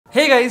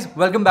Hey guys,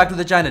 welcome back to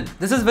the channel.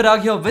 This is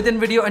Virag here with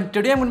InVideo, and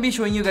today I'm going to be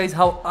showing you guys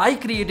how I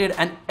created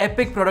an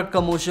epic product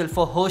commercial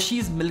for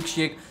Hershey's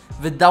milkshake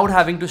without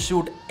having to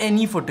shoot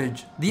any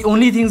footage. The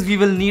only things we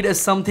will need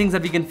is some things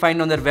that we can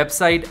find on their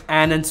website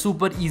and a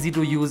super easy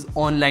to use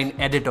online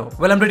editor.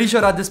 Well, I'm pretty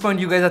sure at this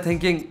point you guys are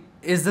thinking,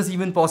 is this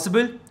even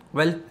possible?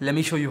 Well, let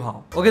me show you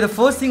how. Okay, the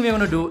first thing we're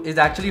gonna do is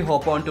actually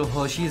hop on to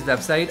Hershey's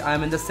website.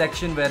 I'm in the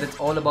section where it's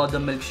all about the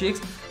milkshakes.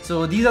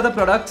 So these are the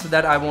products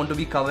that I want to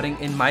be covering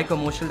in my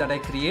commercial that I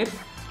create.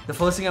 The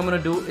first thing I'm gonna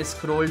do is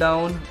scroll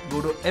down,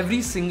 go to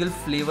every single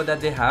flavor that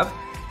they have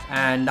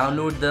and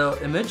download the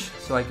image.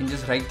 So I can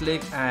just right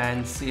click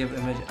and save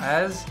image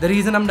as. The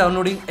reason I'm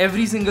downloading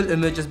every single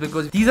image is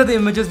because these are the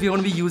images we're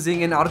gonna be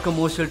using in our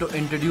commercial to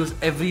introduce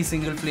every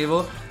single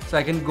flavor. So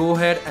I can go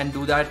ahead and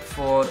do that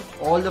for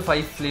all the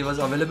 5 flavors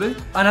available.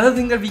 Another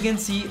thing that we can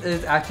see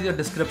is actually a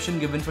description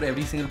given for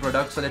every single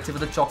product. So let's say for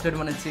the chocolate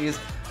one, it says,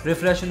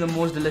 refresh in the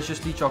most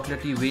deliciously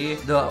chocolatey way.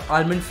 The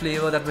almond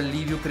flavor that will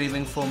leave you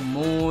craving for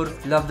more.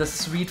 Love the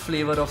sweet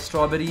flavor of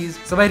strawberries.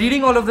 So by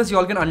reading all of this, you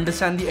all can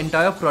understand the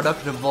entire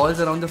product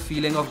revolves around the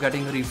feeling of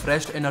getting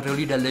refreshed in a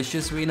really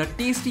delicious way, in a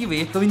tasty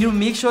way. So we need to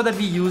make sure that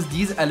we use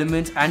these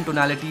elements and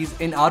tonalities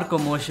in our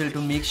commercial to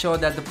make sure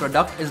that the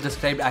product is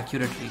described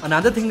accurately.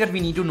 Another thing that we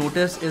need to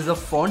notice is the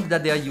font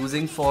that they are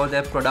using for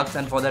their products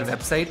and for their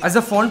website, as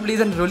the font plays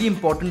a really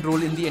important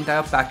role in the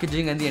entire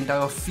packaging and the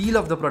entire feel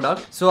of the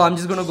product. So I'm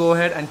just gonna go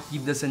ahead and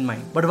keep this in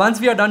mind. But once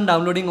we are done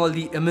downloading all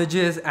the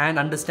images and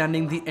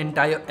understanding the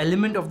entire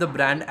element of the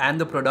brand and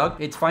the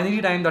product, it's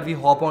finally time that we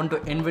hop on to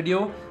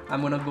InVideo.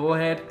 I'm gonna go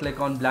ahead,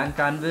 click on blank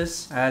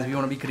canvas, as we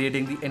wanna be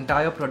creating the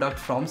entire product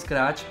from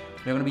scratch.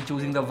 We're going to be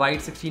choosing the white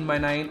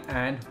 16:9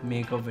 and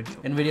make a video.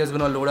 InVideo is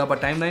going to load up a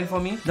timeline for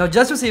me. Now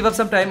just to save up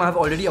some time, I have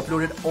already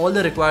uploaded all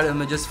the required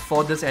images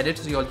for this edit.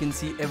 So you all can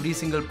see every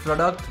single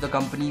product, the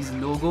company's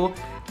logo,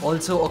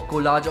 also a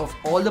collage of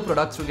all the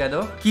products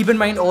together. Keep in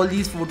mind all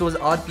these photos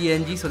are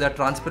PNG, so they're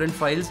transparent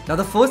files. Now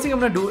the first thing I'm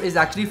going to do is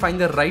actually find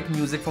the right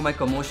music for my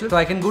commercial. So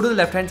I can go to the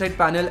left hand side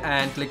panel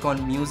and click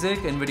on music.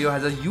 InVideo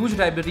has a huge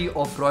library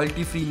of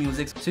royalty free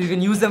music, so you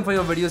can use them for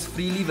your videos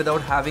freely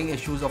without having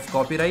issues of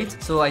copyrights.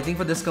 So I think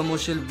for this commercial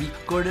we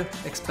could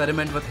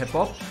experiment with hip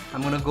hop.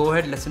 I'm gonna go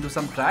ahead, listen to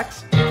some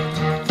tracks.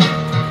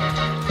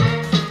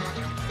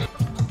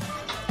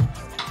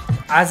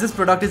 As this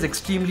product is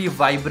extremely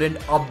vibrant,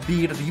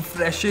 upbeat,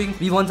 refreshing,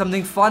 we want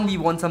something fun, we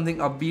want something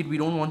upbeat, we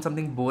don't want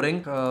something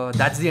boring.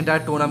 That's the entire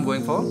tone I'm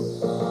going for.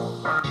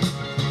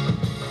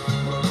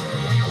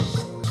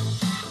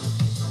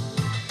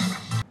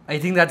 I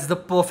think that's the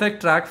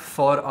perfect track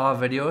for our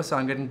video. So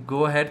I'm going to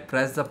go ahead,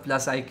 press the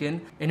plus icon.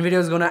 InVideo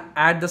is going to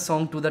add the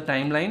song to the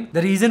timeline.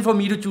 The reason for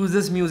me to choose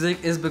this music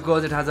is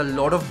because it has a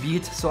lot of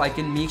beats, so I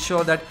can make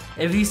sure that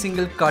every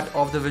single cut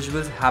of the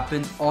visuals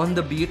happens on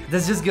the beat.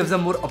 This just gives a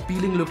more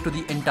appealing look to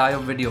the entire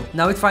video.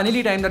 Now it's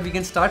finally time that we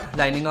can start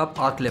lining up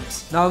our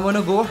clips. Now I'm going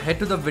to go head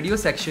to the video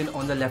section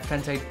on the left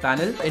hand side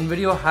panel.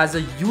 InVideo has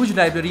a huge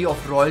library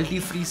of royalty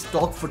free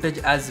stock footage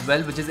as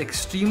well, which is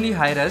extremely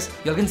high res.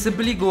 You can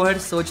simply go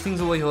ahead, search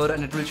things over here,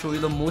 and it will show you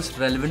the most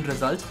relevant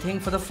results. I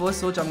think for the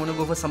first search, I'm going to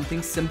go for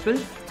something simple.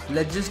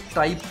 Let's just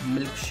type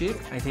milkshake.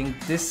 I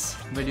think this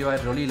video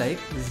I really like.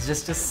 It's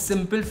just a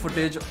simple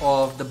footage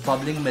of the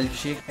bubbling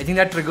milkshake. I think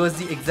that triggers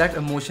the exact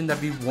emotion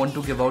that we want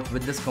to give out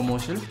with this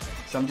commercial.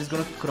 So I'm just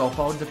going to crop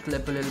out the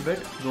clip a little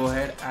bit. Go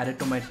ahead, add it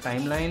to my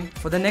timeline.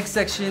 For the next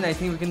section, I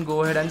think we can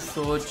go ahead and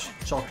search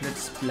chocolate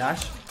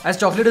splash. As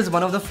chocolate is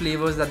one of the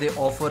flavors that they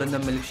offer in the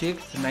milkshake.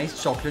 A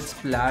nice chocolate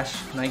splash,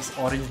 nice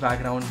orange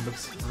background,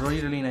 looks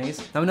really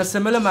nice. Now in a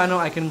similar manner,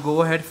 I can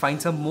go ahead,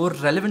 find some more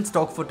relevant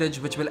stock footage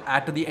which will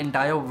add to the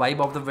entire vibe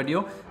of the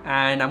video,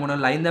 and I'm going to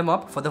line them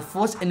up for the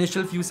first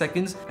initial few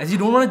seconds. As you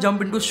don't want to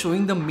jump into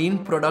showing the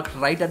main product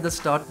right at the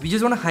start, we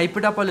just want to hype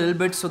it up a little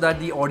bit so that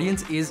the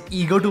audience is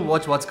eager to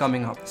watch what's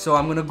coming up. So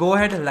I'm going to go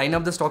ahead, line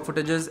up the stock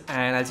footages,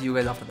 and I'll see you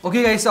guys after that.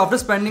 Okay guys, so after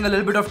spending a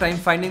little bit of time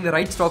finding the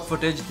right stock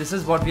footage, this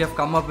is what we have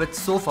come up with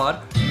so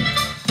far.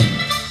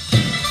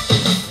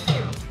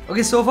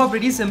 Okay, so far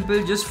pretty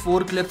simple, just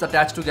 4 clips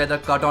attached together,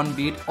 cut on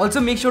beat. Also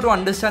make sure to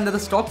understand that the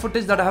stock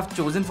footage that I have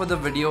chosen for the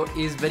video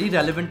is very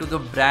relevant to the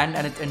brand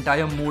and its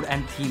entire mood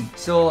and theme.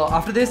 So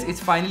after this, it's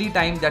finally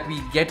time that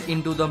we get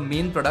into the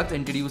main product,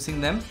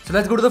 introducing them. So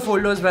let's go to the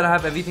folders where I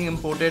have everything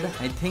imported.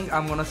 I think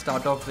I'm gonna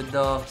start off with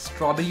the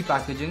strawberry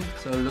packaging.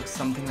 So it looks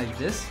something like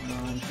this.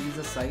 Increase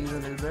the size a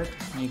little bit,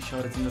 make sure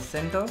it's in the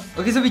center.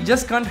 Okay, so we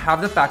just can't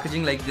have the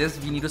packaging like this.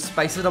 We need to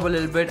spice it up a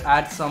little bit,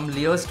 add some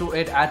layers to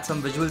it, add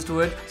some visuals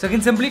to it. So I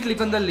can simply click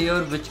on the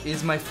layer which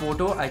is my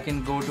photo. I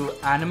can go to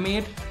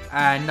animate,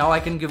 and now I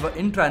can give an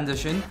in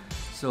transition.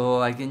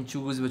 So I can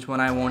choose which one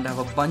I want. I have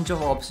a bunch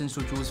of options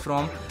to choose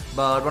from,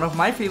 but one of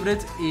my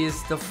favorites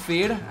is the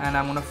fade, and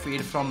I'm gonna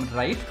fade from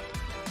right.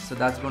 So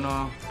that's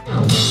gonna,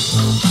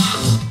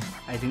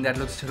 I think that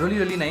looks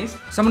really nice.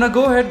 So I'm gonna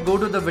go ahead, go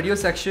to the video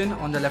section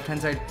on the left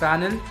hand side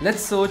panel.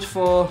 Let's search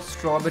for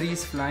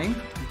strawberries flying.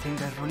 I think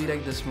I really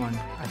like this one.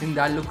 I think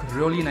that looks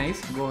really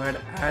nice. Go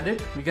ahead, add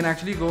it. We can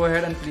actually go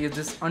ahead and place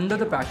this under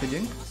the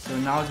packaging. So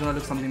now it's gonna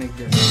look something like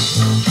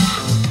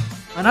this.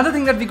 Another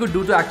thing that we could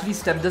do to actually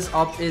step this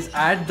up is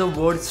add the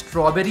word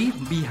strawberry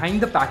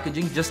behind the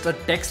packaging, just a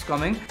text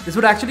coming. This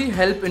would actually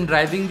help in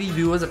driving the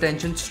viewer's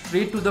attention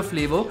straight to the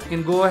flavor. You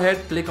can go ahead,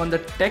 click on the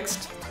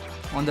text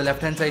on the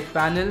left hand side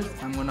panel.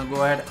 I'm gonna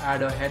go ahead,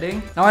 add a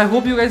heading. Now I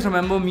hope you guys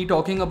remember me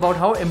talking about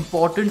how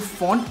important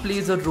font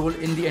plays a role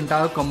in the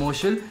entire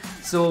commercial.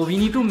 So we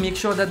need to make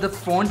sure that the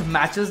font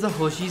matches the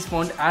Hershey's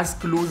font as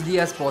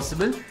closely as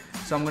possible.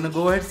 So I'm gonna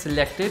go ahead,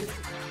 select it,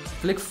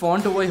 click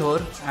font over here,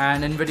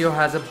 and InVideo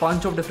has a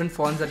bunch of different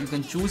fonts that you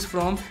can choose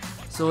from.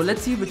 So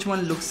let's see which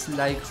one looks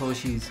like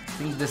Hershey's. I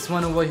think this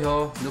one over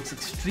here looks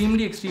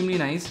extremely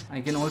nice.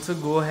 I can also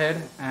go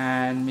ahead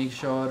and make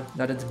sure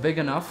that it's big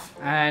enough.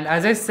 And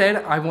as I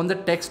said, I want the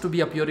text to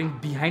be appearing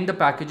behind the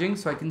packaging.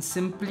 So I can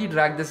simply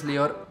drag this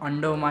layer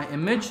under my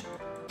image,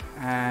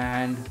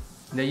 and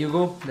there you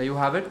go, there you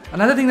have it.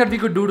 Another thing that we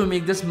could do to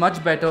make this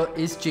much better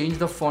is change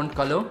the font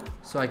color.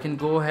 So I can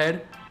go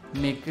ahead,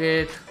 make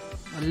it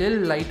a little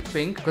light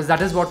pink, because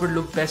that is what would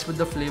look best with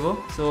the flavor.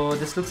 So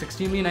this looks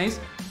extremely nice.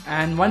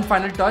 And one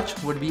final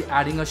touch would be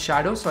adding a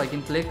shadow. So I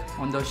can click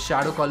on the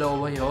shadow color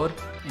over here,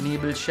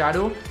 enable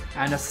shadow,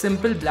 and a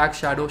simple black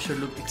shadow should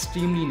look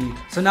extremely neat.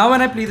 So now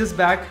when I play this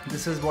back,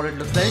 this is what it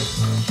looks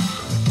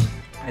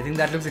like. I think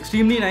that looks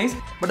extremely nice.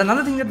 But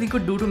another thing that we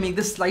could do to make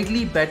this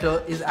slightly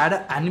better is add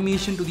an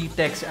animation to the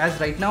text, as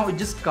right now it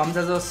just comes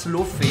as a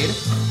slow fade,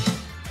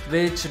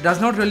 which does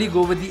not really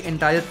go with the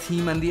entire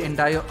theme and the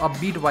entire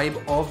upbeat vibe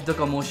of the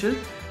commercial.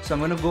 So I'm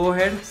going to go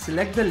ahead,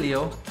 select the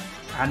layer,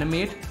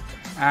 animate,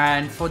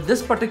 and for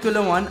this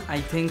particular one, I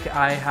think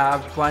I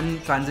have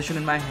one transition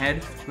in my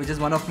head, which is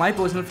one of my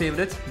personal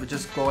favorites, which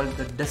is called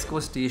the disco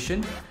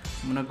station.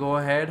 I'm going to go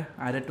ahead,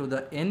 add it to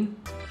the in,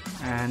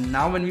 and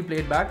now when we play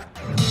it back,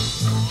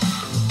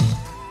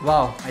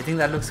 wow, I think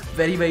that looks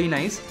very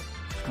nice.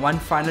 One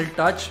final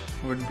touch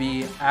would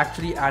be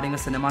actually adding a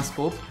cinema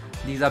scope.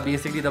 These are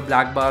basically the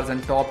black bars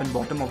on top and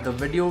bottom of the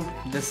video.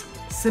 This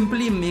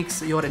simply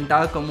makes your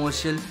entire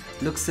commercial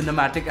look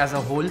cinematic as a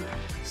whole.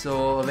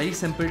 So a very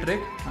simple trick.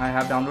 I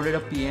have downloaded a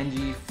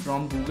PNG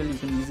from Google, you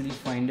can easily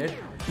find it.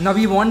 Now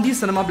we want these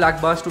cinema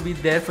black bars to be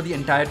there for the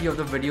entirety of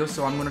the video.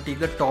 So I'm going to take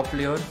the top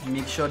layer,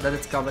 make sure that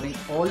it's covering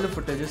all the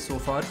footages so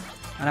far.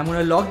 And I'm going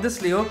to lock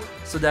this layer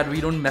so that we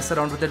don't mess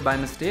around with it by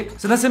mistake.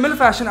 So in a similar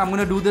fashion, I'm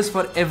going to do this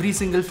for every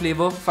single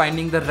flavor,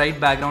 finding the right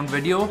background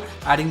video,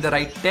 adding the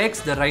right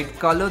text, the right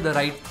color, the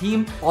right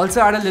theme.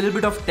 Also add a little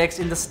bit of text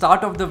in the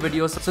start of the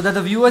video so that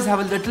the viewers have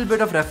a little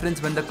bit of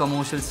reference when the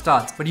commercial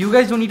starts. But you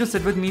guys don't need to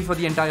sit with me for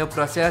the entire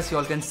process. You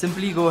all can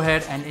simply go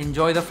ahead and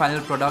enjoy the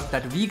final product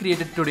that we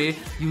created today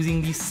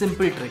using these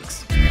simple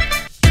tricks.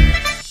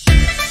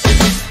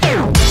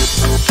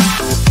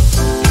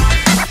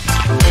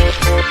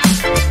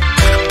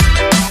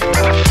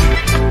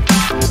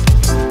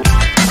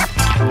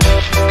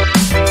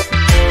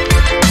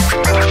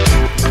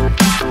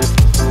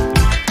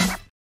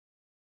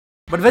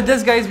 But with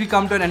this guys, we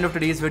come to an end of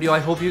today's video. I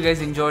hope you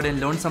guys enjoyed and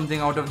learned something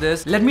out of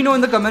this. Let me know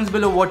in the comments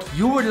below what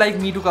you would like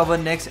me to cover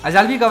next, as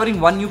I'll be covering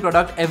one new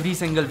product every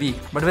single week.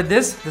 But with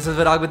this is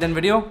Virag with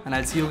InVideo, and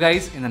I'll see you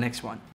guys in the next one.